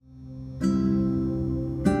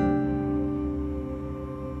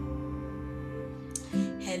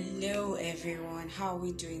everyone. How are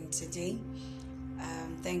we doing today?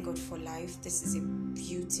 Thank God for life. This is a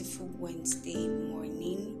beautiful Wednesday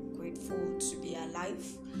morning. Grateful to be alive.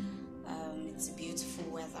 It's a beautiful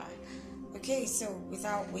weather. Okay, so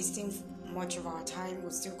without wasting much of our time, we'll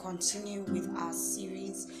still continue with our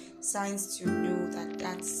series, Signs to Know that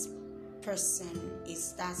person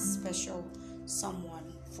is that special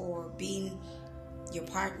someone for being your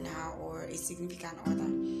partner or a significant other.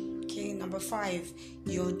 Okay, number 5,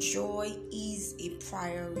 your joy is a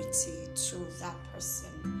priority to that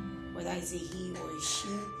person, whether it's a he or a she.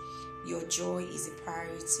 Your joy is a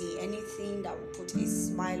priority. Anything that will put a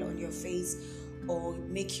smile on your face or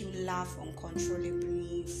make you laugh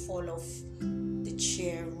uncontrollably, fall off the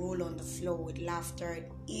chair, roll on the floor with laughter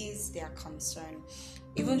is their concern.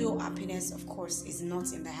 Even though happiness, of course, is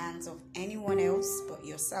not in the hands of anyone else but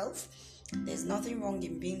yourself, there's nothing wrong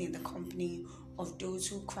in being in the company of those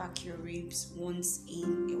who crack your ribs once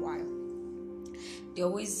in a while. They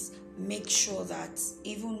always make sure that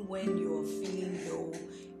even when you're feeling low,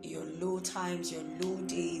 your low times, your low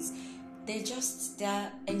days,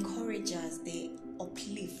 they're encouragers, they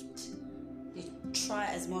uplift. They try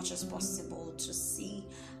as much as possible to see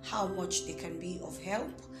how much they can be of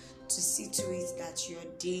help, to see to it that your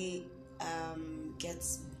day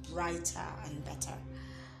gets brighter and better.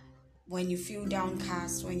 When you feel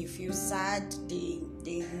downcast, when you feel sad,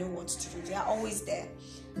 they know what to do. They are always there.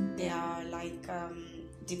 They are like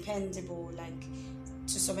dependable, like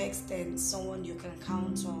to some extent someone you can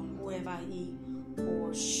count on, whoever he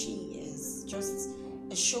or she is. Just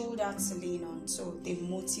a shoulder to lean on. So they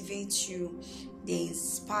motivate you, they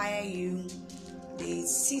inspire you, they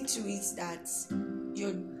see to it that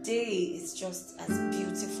your day is just as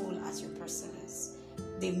beautiful as your person is.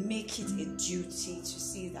 They make it a duty to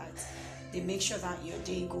see that. They make sure that your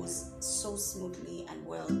day goes so smoothly and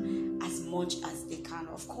well as much as they can.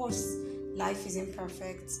 Of course, life isn't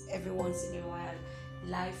perfect. Every once in a while,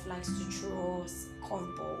 life likes to throw us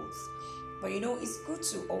curveballs. But it's good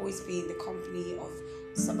to always be in the company of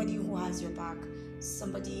somebody who has your back,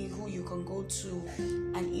 somebody who you can go to,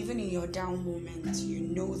 and even in your down moment, you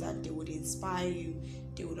know that they would inspire you,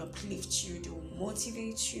 they would uplift you, they will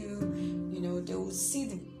motivate you, they will see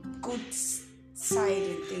the good side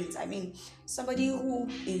in things. Somebody who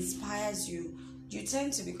inspires you, you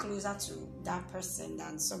tend to be closer to that person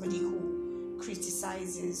than somebody who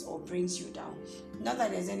criticizes or brings you down. Not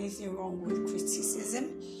that there's anything wrong with criticism,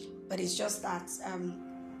 but it's just that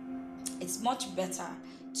it's much better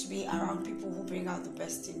to be around people who bring out the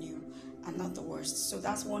best in you and not the worst. So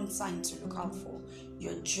that's one sign to look out for.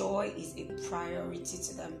 Your joy is a priority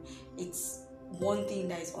to them. It's one thing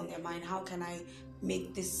that is on their mind. How can I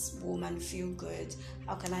make this woman feel good?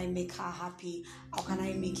 How can I make her happy? How can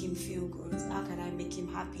I make him feel good? How can I make him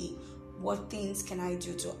happy? What things can I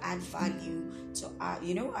do to add value?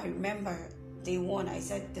 I remember day one, I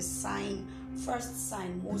said the first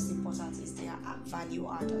sign, most important, is they are value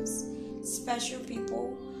adders. Special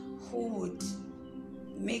people who would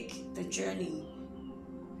make the journey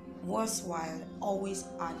worthwhile always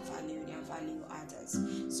add value. They are value adders.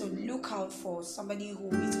 So look out for somebody who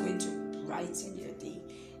is going to brighten your day.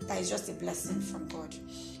 That is just a blessing from God.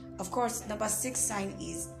 Of course, number 6 sign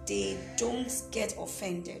is they don't get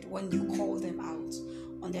offended when you call them out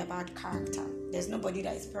on their bad character. There's nobody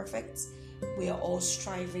that is perfect. We are all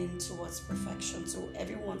striving towards perfection. So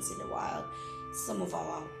every once in a while, some of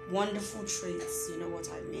our wonderful traits,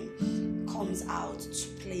 comes out to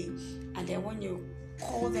play. And then when you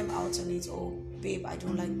call them out on it, oh, babe, I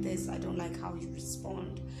don't like this. I don't like how you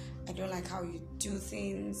respond. I don't like how you do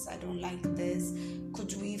things. I don't like this.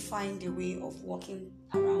 Could we find a way of working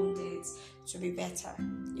around it to be better?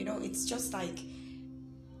 It's just like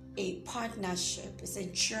a partnership. It's a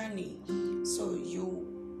journey. So you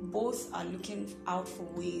both are looking out for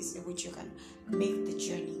ways in which you can make the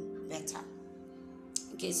journey better.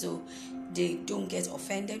 Okay, so they don't get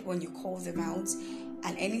offended when you call them out.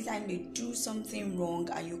 And anytime they do something wrong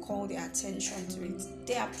and you call their attention to it,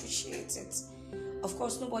 they appreciate it. Of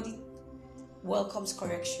course, nobody welcomes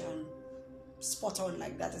correction spot on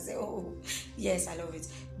like that and say, oh, yes, I love it.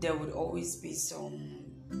 There would always be some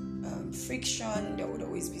friction. There would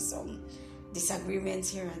always be some disagreements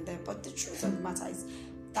here and there. But the truth of the matter is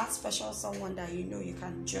that special someone that you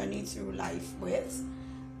can journey through life with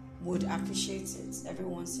would appreciate it every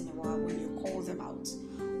once in a while when you call them out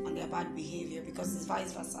on their bad behavior, because it's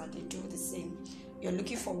vice versa. They do the same. You're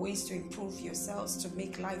looking for ways to improve yourselves, to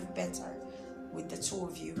make life better with the two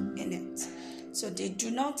of you in it. So they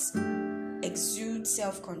do not exude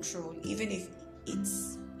self-control, even if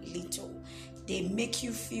it's little. They make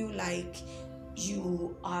you feel like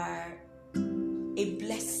you are a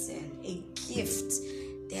blessing, a gift.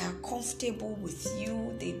 They are comfortable with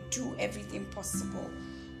you. They do everything possible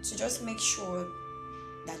to just make sure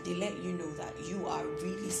that they let you know that you are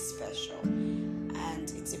really special,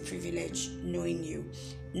 and it's a privilege knowing you,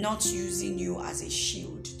 not using you as a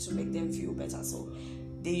shield to make them feel better. So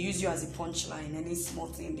they use you as a punchline. Any small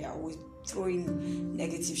thing, they are always throwing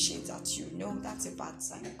negative shades at you. No, that's a bad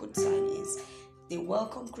sign. A good sign is they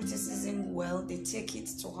welcome criticism well, they take it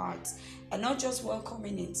to heart, and not just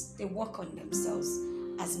welcoming it, they work on themselves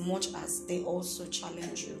as much as they also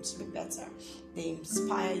challenge you to be better. They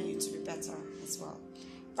inspire you to be better as well.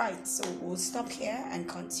 Right, so we'll stop here and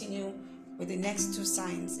continue with the next 2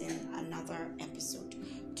 signs in another episode.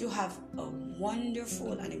 Do have a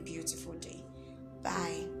wonderful and a beautiful day.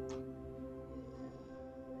 Bye.